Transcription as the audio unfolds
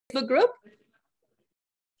Facebook group.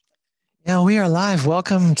 Yeah, we are live.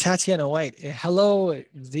 Welcome, Tatiana White. Hello,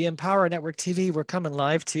 the Empower Network TV. We're coming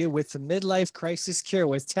live to you with the Midlife Crisis Cure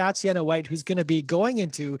with Tatiana White, who's going to be going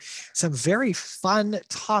into some very fun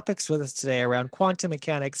topics with us today around quantum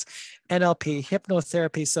mechanics, NLP,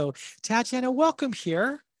 hypnotherapy. So, Tatiana, welcome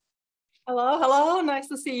here. Hello. Nice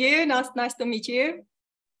to see you. Nice to meet you.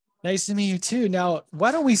 Nice to meet you too. Now,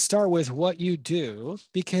 why don't we start with what you do?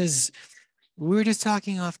 Because we were just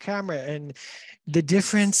talking off camera and the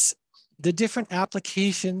different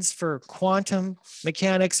applications for quantum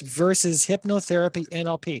mechanics versus hypnotherapy,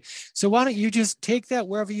 NLP. So why don't you just take that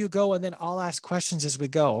wherever you go, and then I'll ask questions as we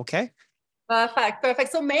go, okay?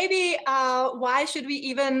 Perfect. So maybe why should we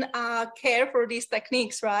even care for these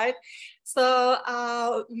techniques, right?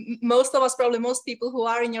 So most of us, probably most people who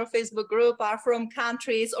are in your Facebook group are from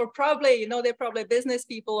countries, or probably, they're probably business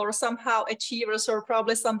people or somehow achievers, or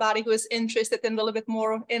probably somebody who is interested in a little bit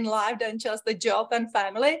more in life than just the job and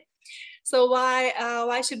family. So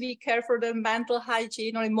why should we care for the mental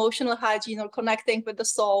hygiene or emotional hygiene or connecting with the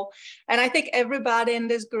soul? And I think everybody in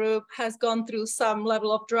this group has gone through some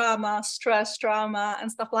level of drama, stress, trauma, and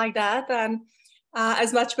stuff like that. And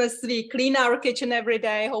as much as we clean our kitchen every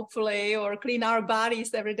day, hopefully, or clean our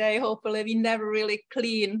bodies every day, hopefully, we never really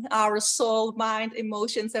clean our soul, mind,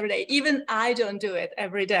 emotions every day. Even I don't do it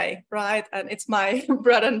every day, right? And it's my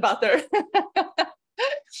bread and butter.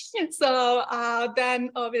 So then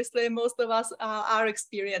obviously most of us are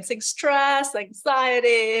experiencing stress,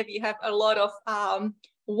 anxiety. We have a lot of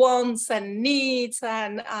wants and needs,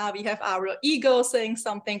 and we have our ego saying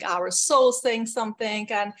something, our soul saying something,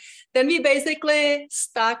 and then we basically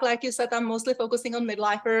stuck. Like you said, I'm mostly focusing on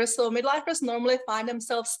midlifers. So midlifers normally find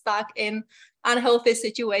themselves stuck in unhealthy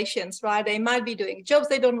situations, right? They might be doing jobs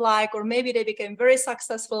they don't like, or maybe they became very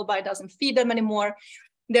successful but it doesn't feed them anymore.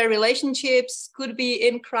 Their relationships could be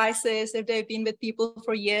in crisis if they've been with people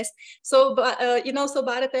for years. So, so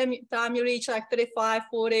by the time you reach like 35,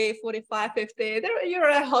 40, 45, 50, you're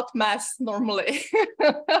a hot mess normally.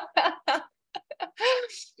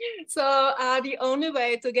 So the only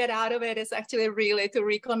way to get out of it is actually really to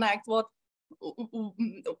reconnect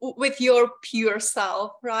with your pure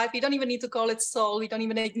self, right? We don't even need to call it soul. We don't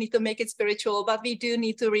even need to make it spiritual, but we do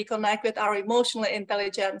need to reconnect with our emotional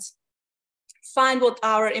intelligence. Find what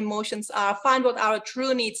our emotions are, find what our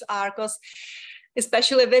true needs are, because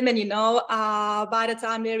especially women, by the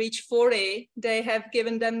time they reach 40, they have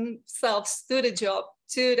given themselves to the job,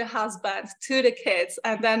 to the husband, to the kids,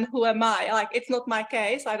 and then who am I? Like, it's not my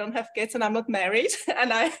case. I don't have kids and I'm not married,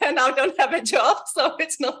 and I don't have a job, so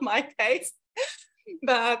it's not my case.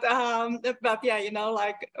 But yeah,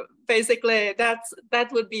 like basically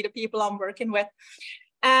that would be the people I'm working with.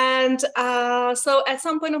 And so at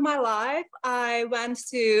some point of my life, I went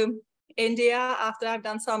to India after I've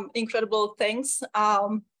done some incredible things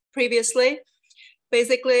previously.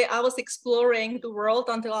 Basically, I was exploring the world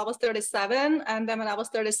until I was 37. And then when I was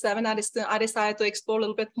 37, I decided to explore a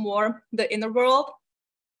little bit more the inner world.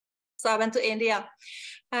 So I went to India.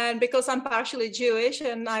 And because I'm partially Jewish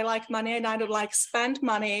and I like money and I don't like spend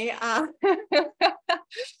money,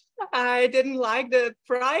 I didn't like the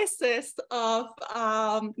prices of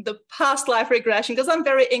the past life regression, because I'm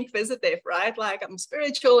very inquisitive, right? Like, I'm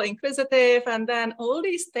spiritual, inquisitive, and then all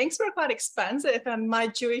these things were quite expensive. And my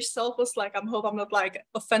Jewish self was like, I hope I'm not like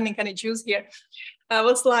offending any Jews here. I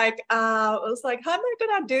was like, how am I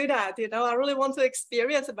gonna do that? I really want to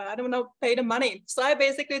experience it, but I don't want to pay the money. So I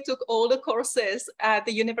basically took all the courses at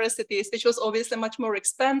the universities, which was obviously much more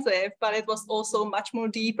expensive, but it was also much more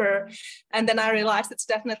deeper. And then I realized it's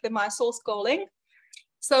definitely my soul's calling.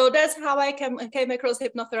 So that's how I came across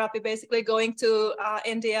hypnotherapy, basically going to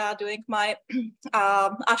India, doing my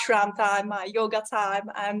ashram time, my yoga time,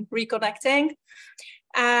 and reconnecting.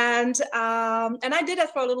 And I did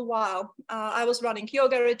that for a little while. I was running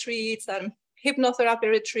yoga retreats and hypnotherapy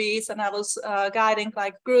retreats, and I was guiding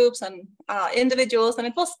like groups and individuals, and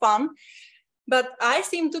it was fun. But I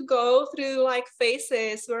seem to go through like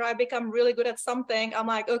phases where I become really good at something. I'm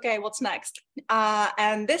like, okay, what's next?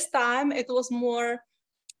 And this time it was more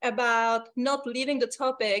about not leaving the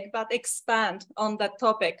topic, but expand on that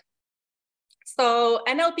topic. So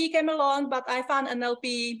NLP came along, but I found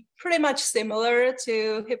NLP pretty much similar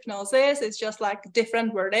to hypnosis. It's just like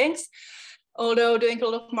different wordings. Although doing a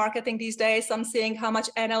lot of marketing these days, I'm seeing how much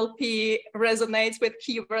NLP resonates with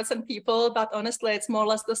keywords and people, but honestly, it's more or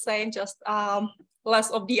less the same, just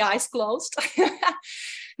less of the eyes closed.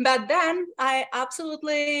 But then I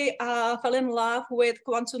absolutely fell in love with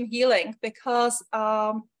quantum healing, because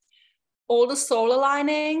all the soul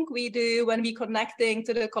aligning we do when we connecting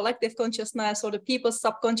to the collective consciousness or the people's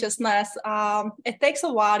subconsciousness, it takes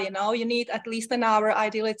a while, you need at least an hour,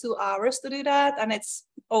 ideally 2 hours to do that. And it's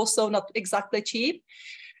also not exactly cheap.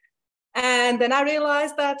 And then I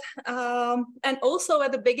realized that, and also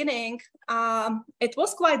at the beginning, it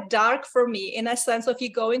was quite dark for me in a sense of you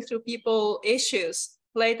going through people issues.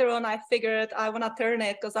 Later on, I figured I want to turn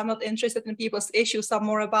it because I'm not interested in people's issues. I'm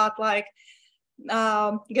more about like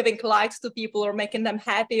giving likes to people or making them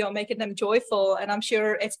happy or making them joyful. And I'm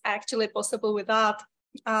sure it's actually possible without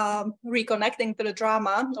reconnecting to the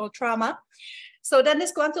drama or trauma. So then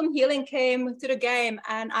this quantum healing came to the game,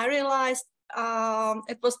 and I realized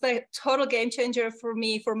it was the total game changer for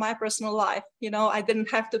me, for my personal life. I didn't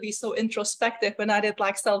have to be so introspective when I did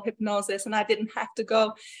like self-hypnosis, and I didn't have to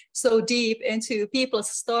go so deep into people's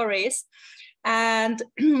stories. And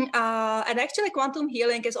actually quantum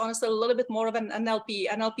healing is honestly a little bit more of an NLP.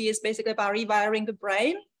 NLP is basically about rewiring the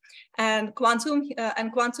brain, and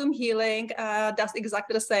quantum healing does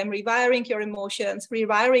exactly the same, rewiring your emotions,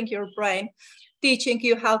 rewiring your brain, teaching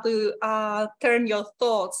you how to turn your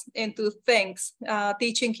thoughts into things,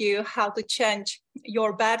 teaching you how to change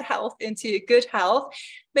your bad health into good health,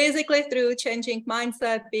 basically through changing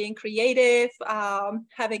mindset, being creative,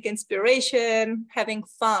 having inspiration, having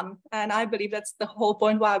fun. And I believe that's the whole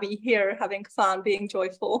point why we're here, having fun, being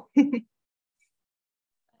joyful.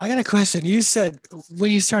 I got a question. You said, when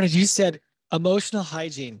you started, you said emotional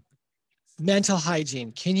hygiene, mental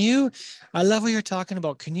hygiene. I love what you're talking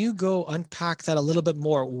about. Can you go unpack that a little bit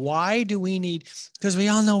more? Why do we need, because we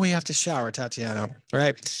all know we have to shower, Tatiana,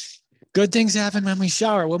 right? Good things happen when we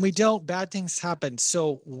shower. When we don't, bad things happen.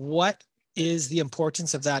 So what is the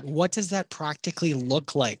importance of that? What does that practically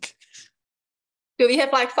look like? Do we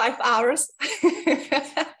have like 5 hours?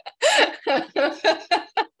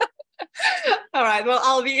 All right. Well,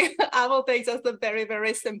 I will take just a very,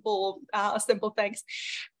 very simple things.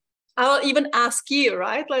 I'll even ask you,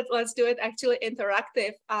 right? Let's do it actually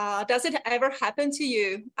interactive. Does it ever happen to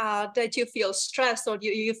you that you feel stressed or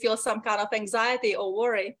you feel some kind of anxiety or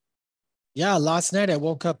worry? Yeah, last night I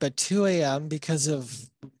woke up at 2 a.m. because of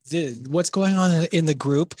what's going on in the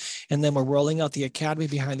group. And then we're rolling out the academy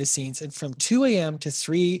behind the scenes. And from 2 a.m. to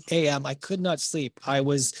 3 a.m., I could not sleep. I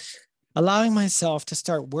was allowing myself to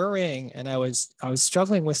start worrying, and I was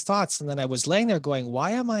struggling with thoughts. And then I was laying there going, what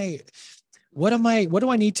do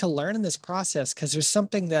I need to learn in this process? Because there's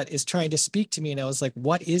something that is trying to speak to me. And I was like,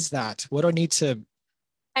 what is that? What do I need to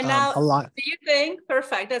And now, a lot? do you think,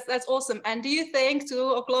 perfect, that's awesome. And do you think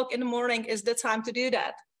 2 o'clock in the morning is the time to do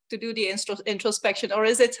that, to do the introspection, or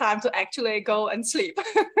is it time to actually go and sleep?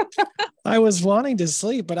 I was wanting to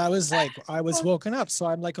sleep, but I was woken up. So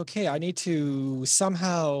I'm like, okay, I need to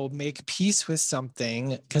somehow make peace with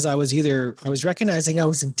something, because I was recognizing I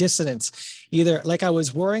was in dissonance, either like I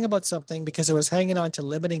was worrying about something because I was hanging on to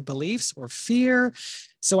limiting beliefs or fear.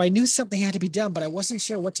 So I knew something had to be done, but I wasn't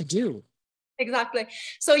sure what to do. Exactly.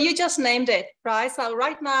 So you just named it, right? So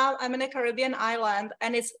right now I'm in a Caribbean island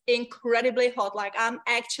and it's incredibly hot. Like I'm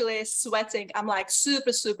actually sweating. I'm like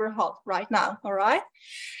super, super hot right now. All right.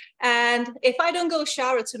 And if I don't go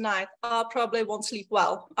shower tonight, I probably won't sleep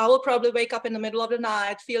well. I will probably wake up in the middle of the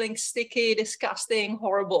night feeling sticky, disgusting,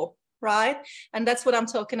 horrible, right? And that's what I'm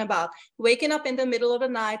talking about. Waking up in the middle of the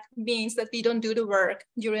night means that we don't do the work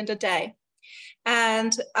during the day.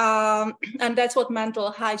 And that's what mental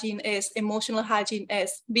hygiene is, emotional hygiene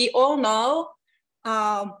is. We all know,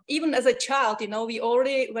 even as a child,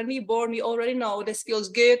 when we're born, we already know this feels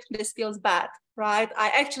good, this feels bad, right?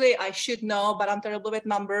 I should know, but I'm terrible with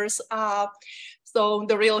numbers. So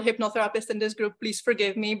the real hypnotherapist in this group, please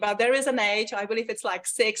forgive me, but there is an age, I believe it's like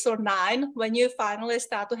 6 or 9, when you finally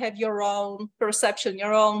start to have your own perception,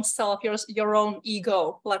 your own self, your own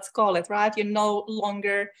ego, let's call it, right? You're no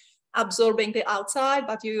longer absorbing the outside,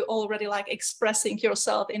 but you already like expressing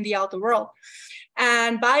yourself in the outer world.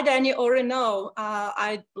 And by then you already know,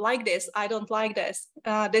 I like this, I don't like this.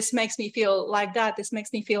 This makes me feel like that. This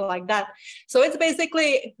makes me feel like that. So it's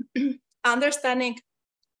basically understanding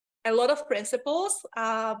a lot of principles,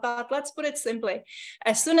 but let's put it simply.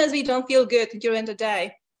 As soon as we don't feel good during the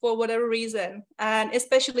day, for whatever reason, and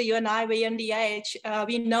especially you and I, we're in the age,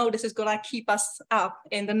 we know this is gonna keep us up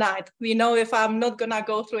in the night. We know if I'm not gonna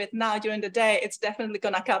go through it now during the day, it's definitely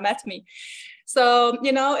gonna come at me. So,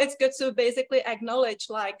 it's good to basically acknowledge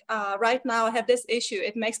like, right now I have this issue,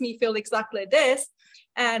 it makes me feel exactly this.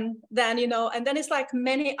 And then, and then it's like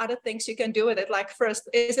many other things you can do with it. Like first,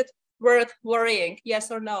 is it worth worrying? Yes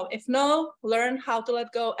or no? If no, learn how to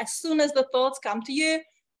let go. As soon as the thoughts come to you,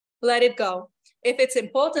 let it go. If it's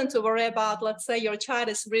important to worry about, let's say your child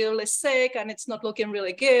is really sick and it's not looking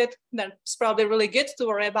really good, then it's probably really good to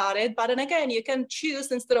worry about it. But then again, you can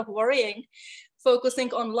choose, instead of worrying,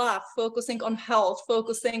 focusing on love, focusing on health,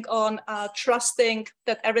 focusing on trusting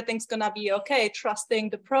that everything's gonna be okay, trusting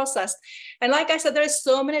the process. And like I said, there's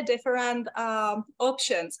so many different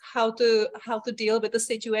options how to deal with the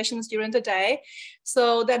situations during the day.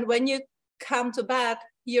 So then when you come to bed,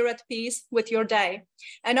 you're at peace with your day.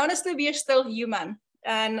 And honestly, we are still human.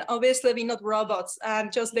 And obviously we're not robots.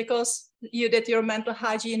 And just because you did your mental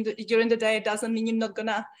hygiene during the day doesn't mean you're not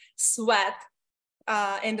gonna sweat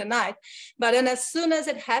in the night. But then as soon as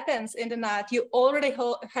it happens in the night, you already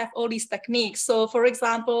have all these techniques. So for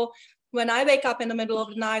example, when I wake up in the middle of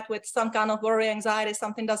the night with some kind of worry, anxiety,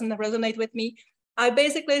 something doesn't resonate with me, I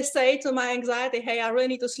basically say to my anxiety, hey, I really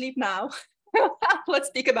need to sleep now. Let's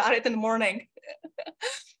speak about it in the morning.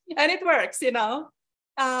 And it works, you know,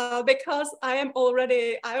 because I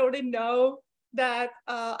already know that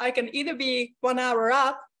I can either be 1 hour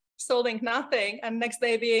up solving nothing and next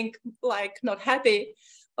day being like not happy,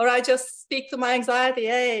 or I just speak to my anxiety,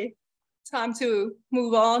 hey, time to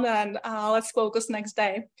move on and let's focus next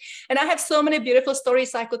day. And I have so many beautiful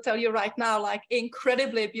stories I could tell you right now, like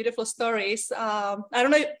incredibly beautiful stories. I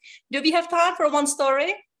don't know, do we have time for one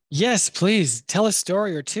story? Yes, please tell a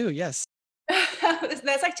story or two. Yes.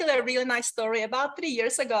 That's actually a really nice story. About 3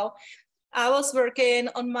 years ago, I was working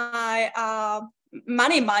on my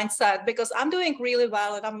money mindset, because I'm doing really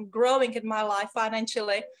well and I'm growing in my life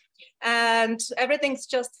financially. And everything's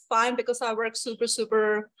just fine because I work super,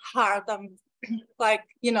 super hard. I'm like,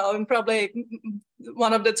 you know, I'm probably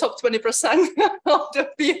one of the top 20% of the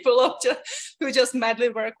people who just madly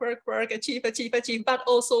work, achieve, but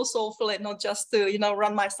also soulfully, not just to, you know,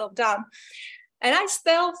 run myself down. And I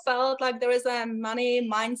still felt like there is a money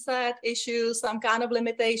mindset issue, some kind of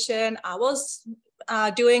limitation. I was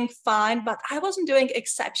doing fine, but I wasn't doing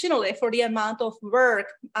exceptionally for the amount of work,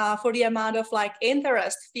 for the amount of like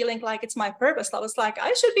interest, feeling like it's my purpose. I was like,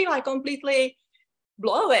 I should be like completely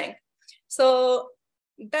blowing. So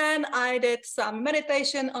then I did some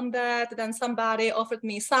meditation on that. Then somebody offered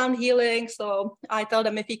me sound healing. So I told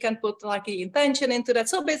them if you can put like the intention into that.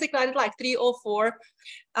 So basically I did like 3 or 4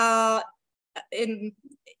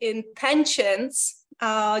 intentions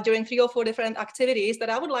during 3 or 4 different activities that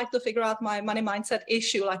I would like to figure out my money mindset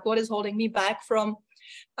issue, like what is holding me back from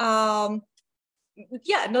not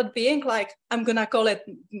being like, I'm gonna call it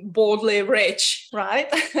boldly rich, right?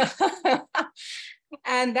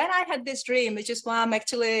 And then I had this dream, which is why I'm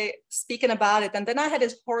actually speaking about it. And then I had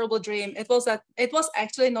this horrible dream. It was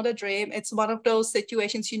actually not a dream. It's one of those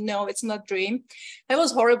situations, you know, it's not a dream. It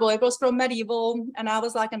was horrible. It was from medieval, and I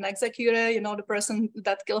was like an executor, you know, the person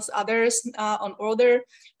that kills others on order.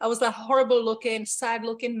 I was a horrible looking, sad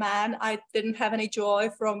looking man. I didn't have any joy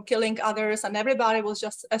from killing others, and everybody was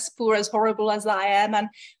just as poor, as horrible as I am, and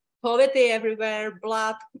poverty everywhere,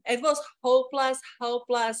 blood. It was hopeless,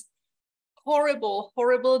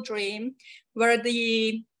 horrible dream, where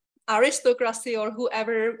the aristocracy or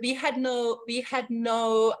whoever, we had no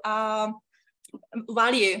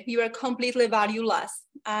value. We were completely valueless,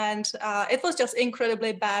 and it was just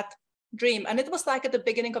incredibly bad dream. And it was like at the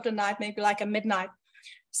beginning of the night, maybe like at midnight.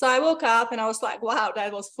 So I woke up and I was like, wow,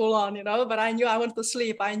 that was full on, you know, but I knew I wanted to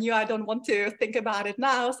sleep. I knew I don't want to think about it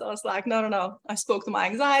now. So I was like, no. I spoke to my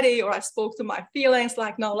anxiety, or I spoke to my feelings,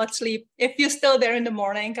 like, no, let's sleep. If you're still there in the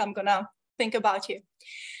morning, I'm gonna think about you.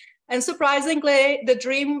 And surprisingly, the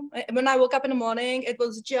dream, when I woke up in the morning, it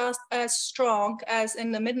was just as strong as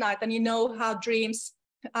in the midnight. And you know how dreams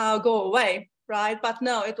go away, right? But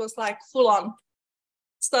no, it was like full on.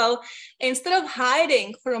 So instead of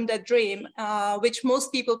hiding from that dream, which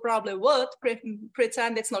most people probably would,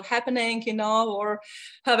 pretend it's not happening, you know, or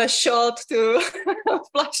have a shot to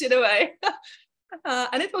flush it away.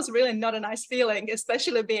 And it was really not a nice feeling,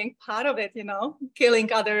 especially being part of it, you know,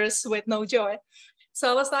 killing others with no joy.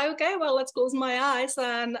 So I was like, okay, well, let's close my eyes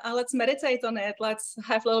and let's meditate on it. Let's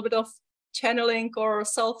have a little bit of channeling or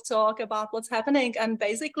self-talk about what's happening. And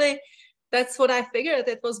basically, that's what I figured.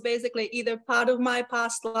 It was basically either part of my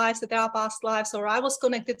past lives, their past lives, or I was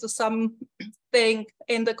connected to something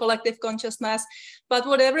in the collective consciousness. But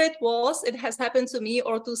whatever it was, it has happened to me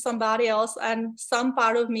or to somebody else, and some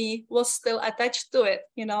part of me was still attached to it,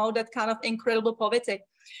 you know, that kind of incredible poverty.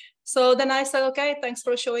 So then I said, okay, thanks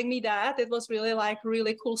for showing me that. It was really like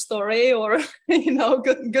really cool story, or, you know,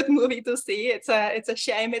 good movie to see. It's a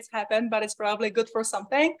shame it's happened, but it's probably good for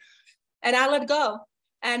something. And I let go.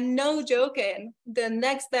 And no joking, the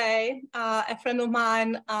next day, a friend of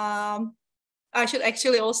mine, I should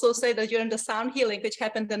actually also say that during the sound healing, which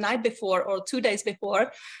happened the night before or 2 days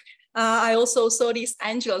before, I also saw these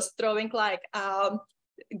angels throwing like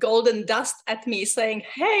golden dust at me, saying,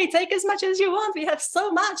 hey, take as much as you want. We have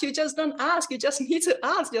so much. You just don't ask. You just need to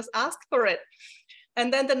ask. Just ask for it.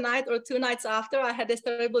 And then the night or 2 nights after, I had this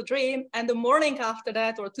terrible dream. And the morning after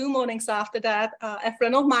that, or 2 mornings after that, a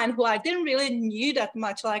friend of mine who I didn't really knew that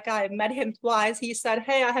much, like I met him twice, he said,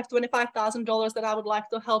 hey, I have $25,000 that I would like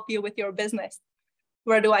to help you with your business.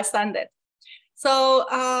 Where do I send it? So,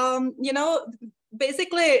 you know,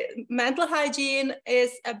 basically mental hygiene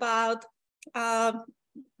is about,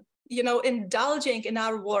 you know, indulging in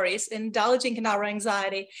our worries, indulging in our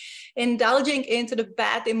anxiety, indulging into the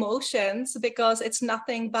bad emotions, because it's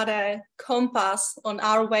nothing but a compass on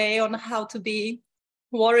our way on how to be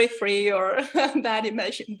worry-free or bad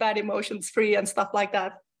emotions free and stuff like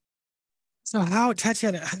that. So how,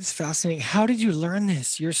 Tatiana, that's fascinating. How did you learn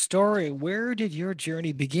this? Your story, where did your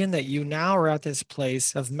journey begin that you now are at this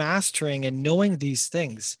place of mastering and knowing these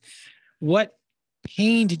things? What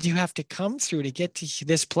pain did you have to come through to get to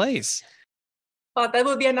this place? Well, that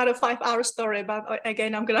will be another 5-hour story, but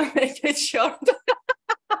again, I'm gonna make it short.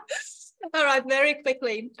 All right, very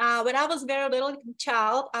quickly. When I was very little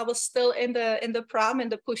child, I was still in the pram, in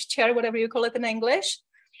the pushchair, whatever you call it in English.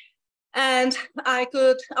 And I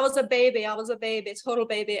was a baby, total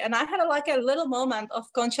baby. And I had like a little moment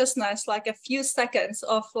of consciousness, like a few seconds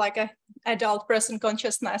of like a adult person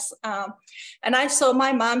consciousness. And I saw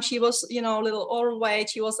my mom, she was, you know, a little overweight.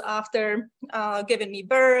 She was after giving me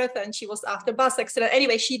birth, and she was after bus accident.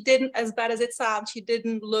 Anyway, she didn't, as bad as it sounds, she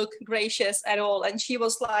didn't look gracious at all. And she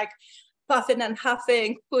was like puffing and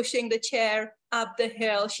huffing, pushing the chair up the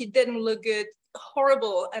hill. She didn't look good.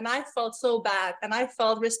 Horrible. And I felt so bad, and I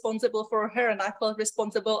felt responsible for her, and I felt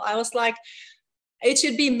responsible. I was like, it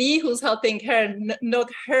should be me who's helping her, not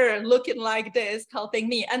her looking like this helping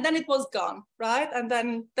me. And then it was gone, right? And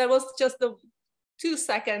then there was just the 2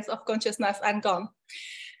 seconds of consciousness and gone.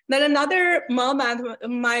 Then another moment,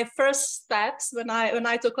 my first steps, when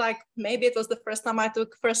I took, like, maybe it was the first time I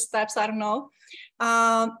took first steps, I don't know.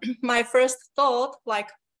 My first thought, like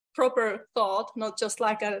proper thought, not just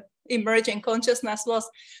like a emerging consciousness, was,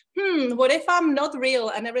 what if I'm not real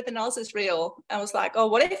and everything else is real? I was like, oh,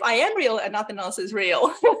 what if I am real and nothing else is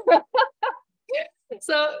real?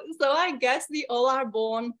 So I guess we all are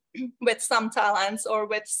born with some talents, or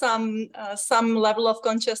with some level of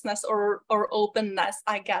consciousness or openness,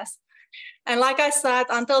 I guess. And like I said,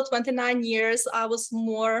 until 29 years, I was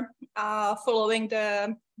more following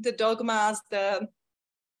the dogmas, the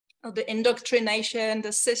indoctrination,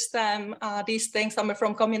 the system, these things. I'm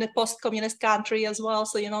from post-communist country as well.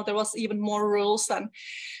 So, you know, there was even more rules and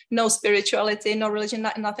no spirituality, no religion,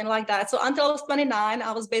 nothing like that. So until I was 29,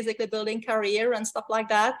 I was basically building career and stuff like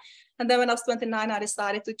that. And then when I was 29, I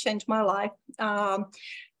decided to change my life.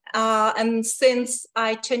 And since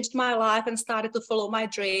I changed my life and started to follow my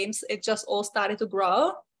dreams, it just all started to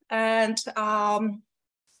grow. And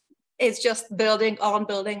it's just building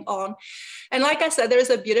on. And like I said, there is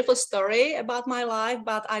a beautiful story about my life,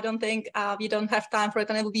 but I don't think we don't have time for it,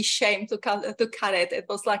 and it would be shame to cut it. It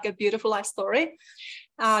was like a beautiful life story.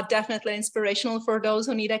 Definitely inspirational for those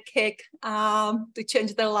who need a kick to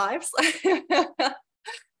change their lives.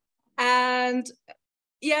 And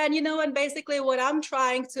yeah, and you know, and basically what I'm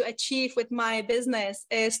trying to achieve with my business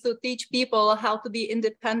is to teach people how to be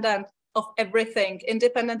independent of everything,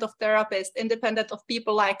 independent of therapists, independent of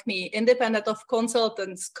people like me, independent of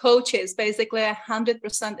consultants, coaches, basically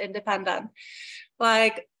 100% independent.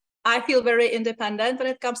 Like, I feel very independent when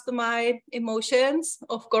it comes to my emotions.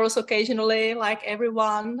 Of course, occasionally, like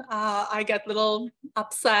everyone, I get a little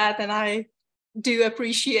upset, and I do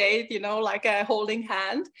appreciate, you know, like a holding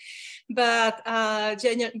hand. But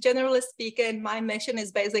generally speaking, my mission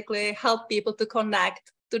is basically help people to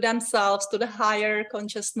connect to themselves, to the higher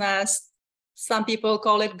consciousness. Some people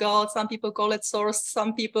call it God, some people call it source,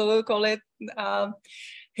 some people call it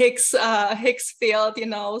Higgs field, you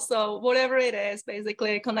know. So whatever it is,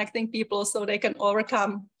 basically connecting people so they can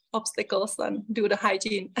overcome obstacles and do the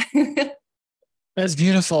hygiene. That's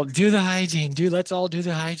beautiful. Do the hygiene. Let's all do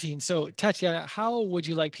the hygiene. So, Tatiana, how would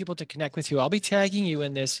you like people to connect with you? I'll be tagging you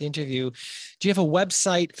in this interview. Do you have a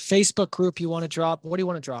website, Facebook group you want to drop? What do you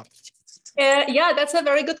want to drop? Yeah, that's a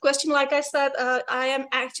very good question. Like I said, I am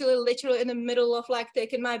actually literally in the middle of like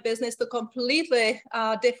taking my business to completely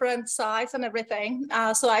different sites and everything.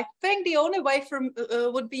 So I think the only way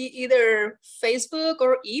would be either Facebook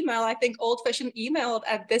or email. I think old-fashioned email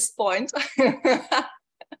at this point.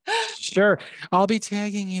 Sure. I'll be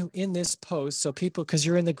tagging you in this post. So people, because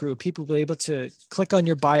you're in the group, people will be able to click on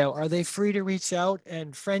your bio. Are they free to reach out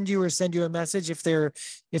and friend you or send you a message if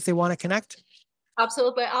they want to connect?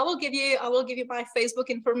 Absolutely. I will give you my Facebook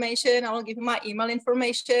information. I will give you my email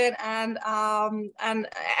information. And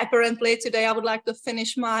apparently today I would like to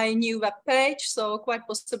finish my new web page. So quite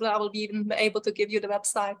possibly I will be even able to give you the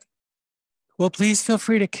website. Well, please feel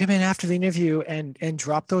free to come in after the interview and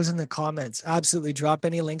drop those in the comments. Absolutely. Drop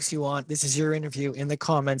any links you want. This is your interview in the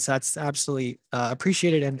comments. That's absolutely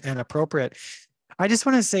appreciated and appropriate. I just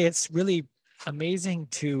want to say it's really amazing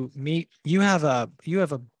to meet. You have a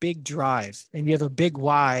big drive and you have a big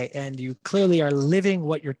why, and you clearly are living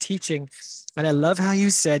what you're teaching. And I love how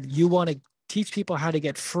you said you want to teach people how to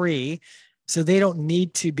get free so they don't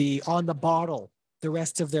need to be on the bottle the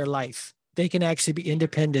rest of their life. They can actually be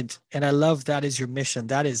independent. And I love that is your mission.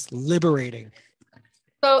 That is liberating.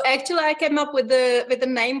 So actually I came up with the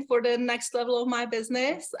name for the next level of my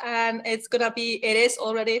business, and it is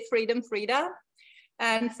already Freedom Frida.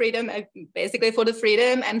 And freedom, basically for the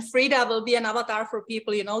freedom, and Frida will be an avatar for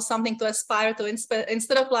people, something to aspire to.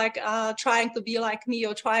 Instead of like trying to be like me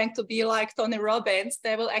or trying to be like Tony Robbins,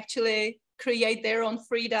 they will actually create their own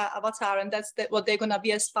Frida avatar, and that's what they're going to be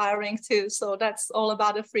aspiring to. So that's all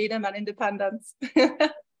about the freedom and independence.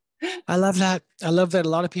 I love that. I love that a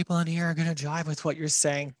lot of people in here are going to jive with what you're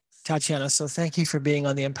saying, Tatiana. So thank you for being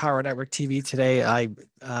on the Empower Network TV today.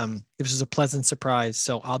 This was a pleasant surprise.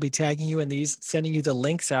 So I'll be tagging you in these, sending you the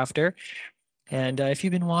links after. And if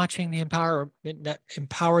you've been watching the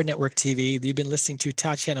Empower Network TV, you've been listening to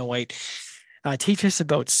Tatiana White teach us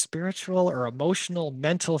about spiritual or emotional,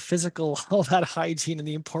 mental, physical, all that hygiene and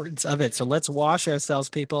the importance of it. So let's wash ourselves,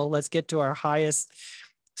 people. Let's get to our highest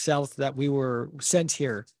self that we were sent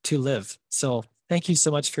here to live. So thank you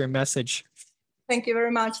so much for your message. Thank you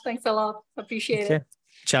very much. Thanks a lot. Appreciate it.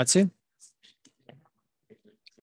 Chat soon.